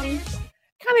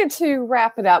 kind of to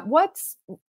wrap it up, what's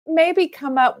maybe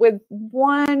come up with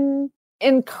one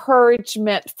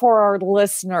encouragement for our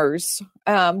listeners,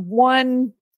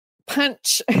 one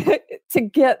punch to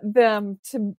get them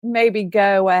to maybe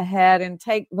go ahead and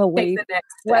take the leap,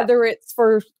 whether it's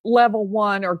for level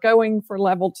 1 or going for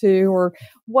level 2 or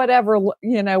whatever,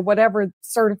 whatever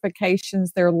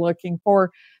certifications they're looking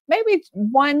for. Maybe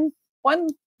one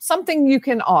something you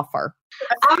can offer.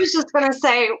 I was just going to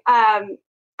say,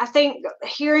 I think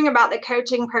hearing about the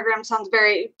coaching program sounds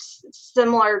very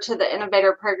similar to the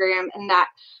Innovator program, in that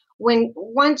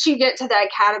once you get to the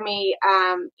academy,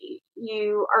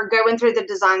 you are going through the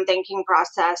design thinking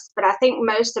process. But I think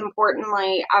most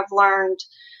importantly, I've learned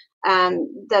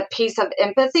the piece of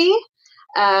empathy.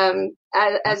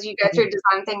 As you go through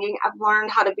design thinking, I've learned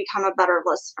how to become a better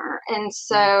listener. And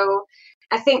so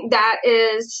I think that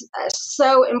is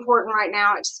so important right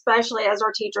now, especially as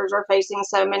our teachers are facing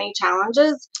so many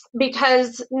challenges,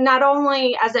 because not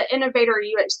only as an innovator,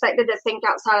 you expected to think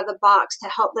outside of the box to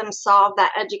help them solve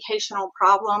that educational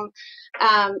problem,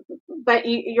 but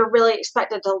you're really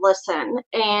expected to listen.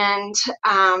 And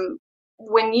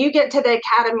when you get to the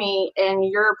academy and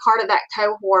you're part of that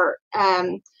cohort,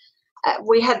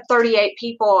 we had 38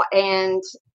 people, and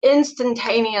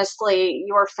instantaneously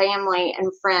your family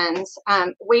and friends.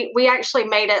 We actually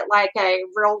made it like a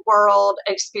real world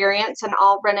experience and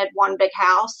all rented one big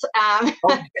house. Oh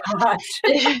my gosh.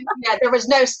 Yeah, there was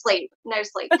no sleep.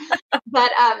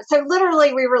 But so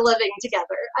literally we were living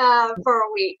together for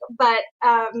a week.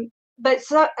 But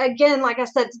so again, like I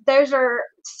said, those are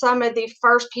some of the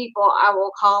first people I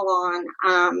will call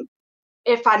on.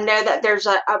 If I know that there's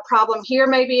a problem here,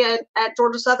 maybe at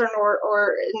Georgia Southern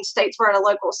or in Statesboro at a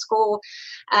local school,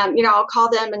 I'll call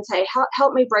them and say,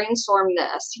 help me brainstorm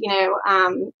this,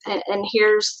 and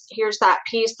here's that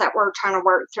piece that we're trying to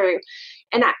work through.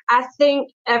 And I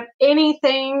think if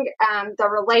anything, the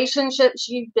relationships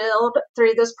you build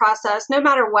through this process, no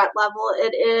matter what level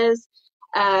it is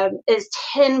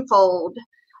tenfold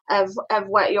of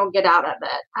what you'll get out of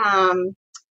it.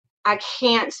 I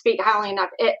can't speak highly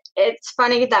enough. It's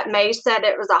funny that May said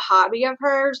it was a hobby of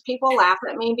hers. People laugh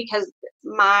at me because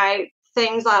my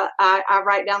things I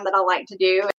write down that I like to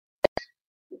do,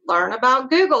 learn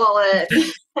about Google and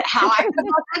how I can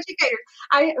help educators.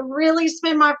 I really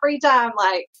spend my free time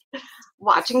like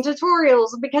watching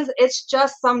tutorials because it's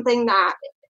just something that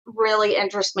really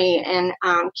interests me and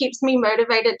keeps me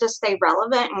motivated to stay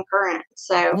relevant and current.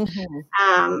 So,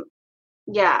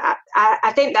 yeah,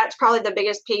 I think that's probably the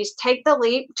biggest piece. Take the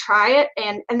leap, try it.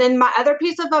 And then my other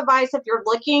piece of advice, if you're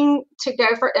looking to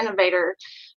go for Innovator,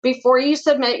 before you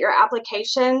submit your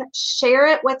application, share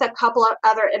it with a couple of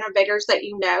other innovators that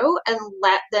you know and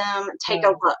let them take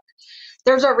a look.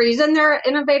 There's a reason they're an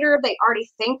innovator. They already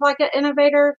think like an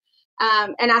innovator.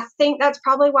 And I think that's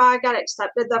probably why I got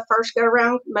accepted the first go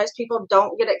around. Most people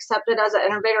don't get accepted as an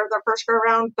innovator the first go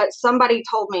around, but somebody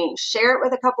told me, share it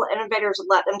with a couple of innovators,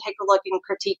 let them take a look and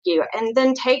critique you, and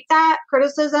then take that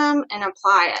criticism and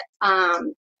apply it,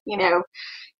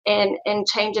 and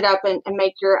change it up and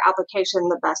make your application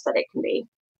the best that it can be.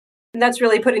 And that's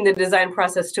really putting the design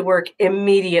process to work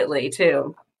immediately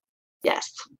too.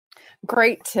 Yes.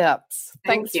 Great tips.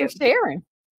 Thanks for sharing.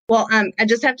 Well, I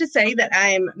just have to say that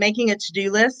I'm making a to-do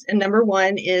list, and number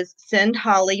one is send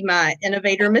Holly my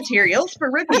innovator materials for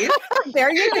review.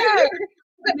 There you go.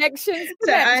 Connections.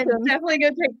 So I'm definitely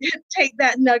going to take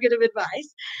that nugget of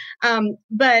advice.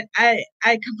 But I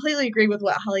completely agree with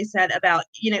what Holly said about,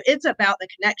 it's about the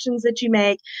connections that you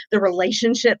make, the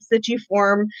relationships that you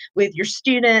form with your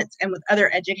students and with other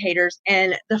educators.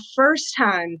 And the first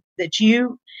time that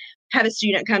you have a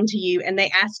student come to you and they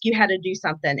ask you how to do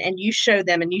something and you show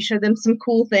them some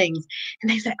cool things and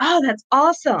they say, oh, that's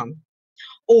awesome.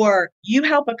 Or you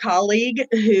help a colleague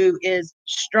who is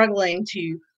struggling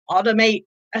to automate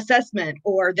assessment,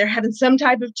 or they're having some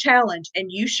type of challenge and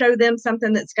you show them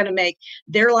something that's going to make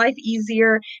their life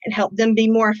easier and help them be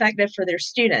more effective for their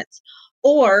students.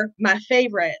 Or my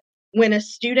favorite, when a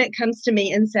student comes to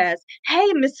me and says, hey,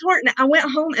 Miss Horton, I went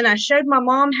home and I showed my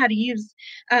mom how to use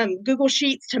Google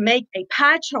Sheets to make a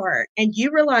pie chart, and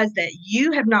you realize that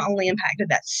you have not only impacted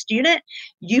that student,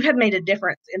 you have made a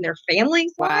difference in their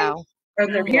family's life or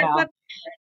their parents' life.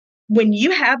 When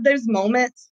you have those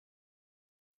moments,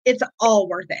 it's all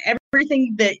worth it.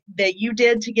 Everything that you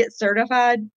did to get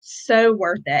certified, so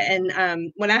worth it.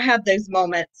 And when I have those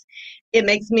moments, it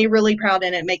makes me really proud,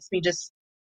 and it makes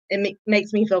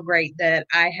me feel great that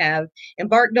I have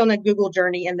embarked on a Google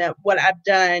journey and that what I've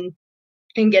done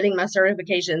in getting my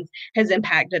certifications has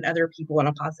impacted other people in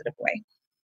a positive way.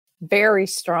 Very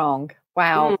strong.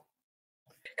 Wow.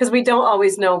 Because we don't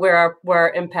always know where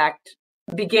our impact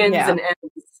begins and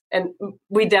ends. And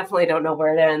we definitely don't know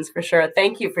where it ends for sure.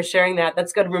 Thank you for sharing that.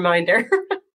 That's a good reminder.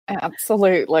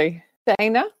 Absolutely.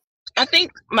 Dana? I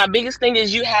think my biggest thing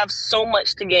is you have so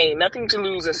much to gain, nothing to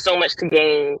lose and so much to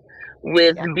gain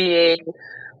with being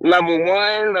level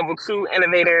 1, level 2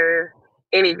 innovator,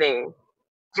 anything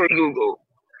for Google.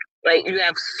 Like, you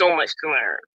have so much to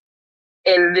learn.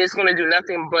 And it's going to do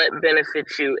nothing but benefit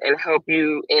you and help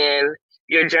you in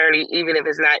your journey, even if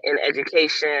it's not in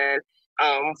education,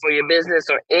 for your business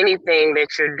or anything that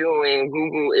you're doing.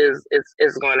 Google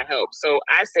is going to help. So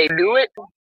I say do it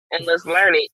and let's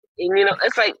learn it. And,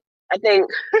 it's like, I think,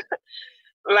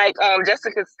 like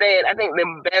Jessica said, I think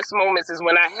the best moments is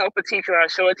when I help a teacher or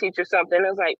show a teacher something.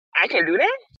 It's like, I can do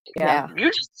that? Yeah.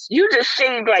 You just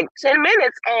shaved like 10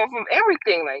 minutes off of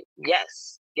everything. Like,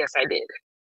 yes, I did.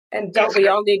 And don't we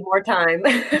all need more time?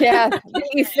 Yeah, the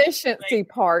efficiency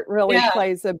part really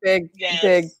plays a big,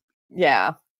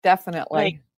 definitely.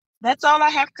 Like, that's all I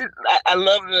have to, I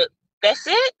love that's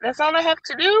it? That's all I have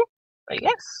to do? Like,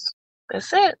 yes,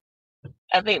 that's it.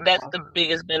 I think that's the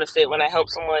biggest benefit when I help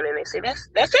someone and they say, that's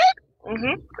it?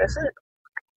 Mm-hmm, that's it.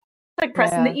 It's like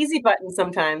pressing the easy button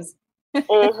sometimes.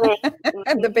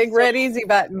 And the big red easy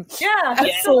button. Yeah,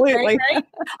 absolutely. Right?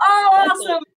 Oh,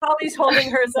 awesome. Holly's holding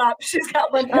hers up. She's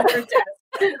got one on her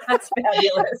desk. That's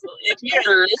fabulous. If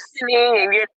you're listening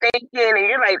and you're thinking and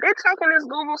you're like, they're talking this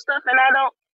Google stuff and I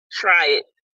don't, try it.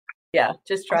 Yeah,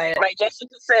 just try it. Like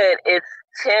Jessica said, it's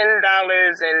 $10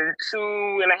 and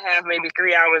 2.5, maybe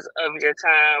 3 hours of your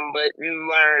time, but you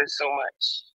learn so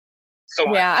much.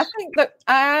 Yeah, I think that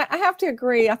I have to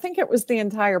agree. I think it was the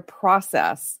entire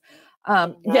process.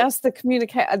 Yes,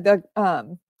 the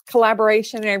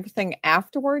collaboration and everything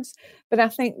afterwards, but I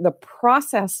think the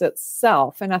process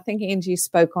itself, and I think Angie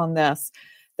spoke on this,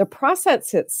 the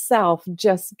process itself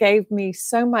just gave me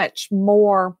so much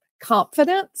more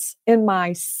confidence in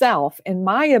myself, in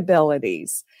my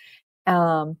abilities,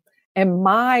 and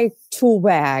my tool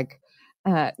bag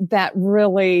that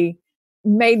really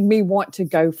made me want to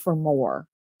go for more.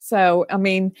 So, I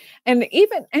mean, and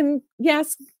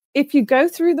yes, if you go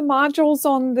through the modules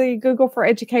on the Google for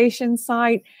Education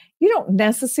site, you don't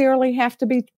necessarily have to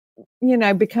be,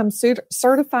 become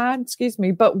certified,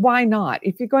 but why not?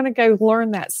 If you're going to go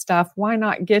learn that stuff, why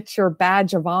not get your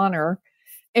badge of honor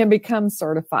and become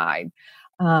certified?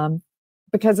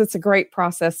 Because it's a great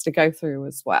process to go through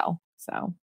as well.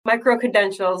 So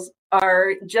micro-credentials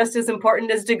are just as important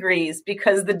as degrees,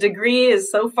 because the degree is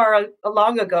so far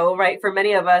long ago, right? For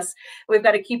many of us, we've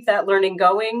got to keep that learning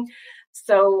going.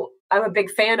 So I'm a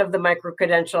big fan of the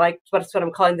micro-credential. That's what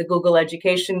I'm calling the Google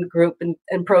Education Group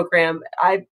and program.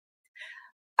 I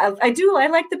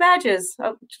like the badges.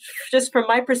 Just from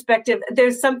my perspective,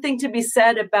 there's something to be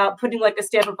said about putting like a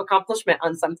stamp of accomplishment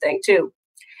on something too.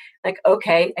 Like,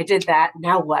 okay, I did that.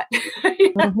 Now what?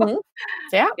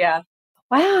 Yeah.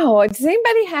 Wow. Does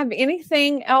anybody have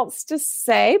anything else to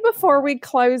say before we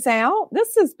close out?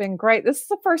 This has been great. This is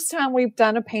the first time we've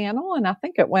done a panel, and I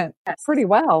think it went pretty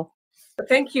well.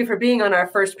 Thank you for being on our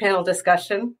first panel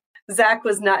discussion. Zach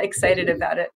was not excited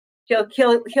about it.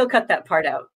 He'll cut that part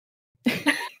out.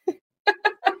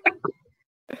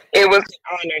 It was an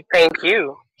honor. Thank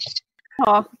you.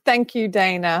 Oh, thank you,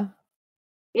 Dana.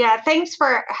 Yeah, thanks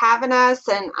for having us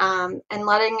and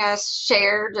letting us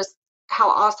share just how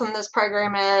awesome this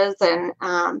program is. And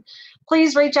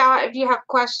please reach out if you have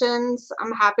questions.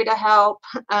 I'm happy to help.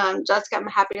 Jessica, I'm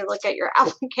happy to look at your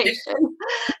application.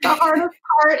 The hardest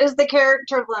part is the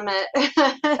character limit.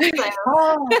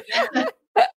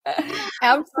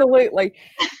 Absolutely.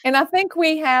 And I think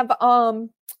we have all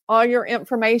your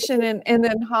information. And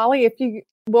then Holly, if you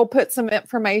will put some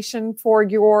information for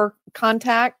your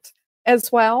contact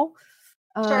as well.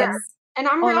 Sure. And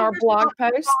I'm on our blog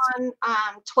post on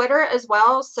Twitter as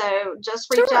well. So just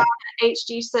reach out to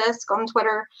HGCISC on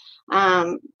Twitter.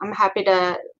 I'm happy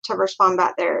to respond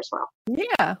back there as well.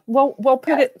 Yeah, we'll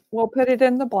put it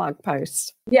in the blog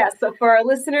post. Yeah. So for our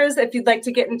listeners, if you'd like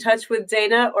to get in touch with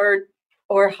Dana or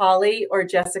Holly or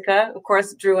Jessica, of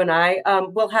course, Drew and I,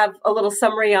 we'll have a little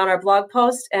summary on our blog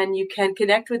post, and you can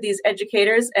connect with these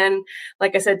educators. And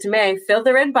like I said to May, fill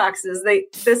their inboxes.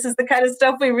 This is the kind of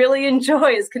stuff we really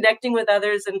enjoy, is connecting with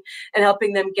others and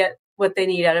helping them get what they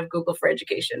need out of Google for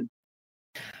Education.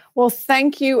 Well,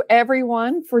 thank you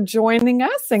everyone for joining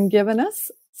us and giving us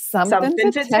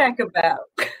something to tech about.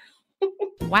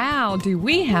 Wow, do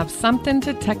we have something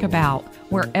to tech about,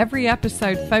 where every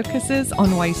episode focuses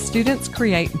on ways students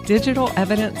create digital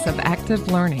evidence of active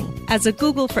learning. As a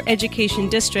Google for Education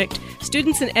district,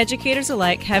 students and educators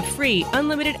alike have free,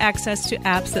 unlimited access to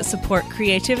apps that support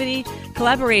creativity,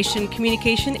 collaboration,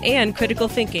 communication, and critical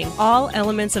thinking, all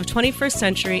elements of 21st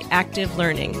century active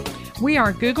learning. We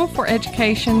are Google for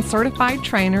Education certified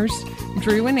trainers,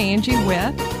 Drew and Angie,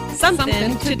 with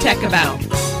Something to Tech About.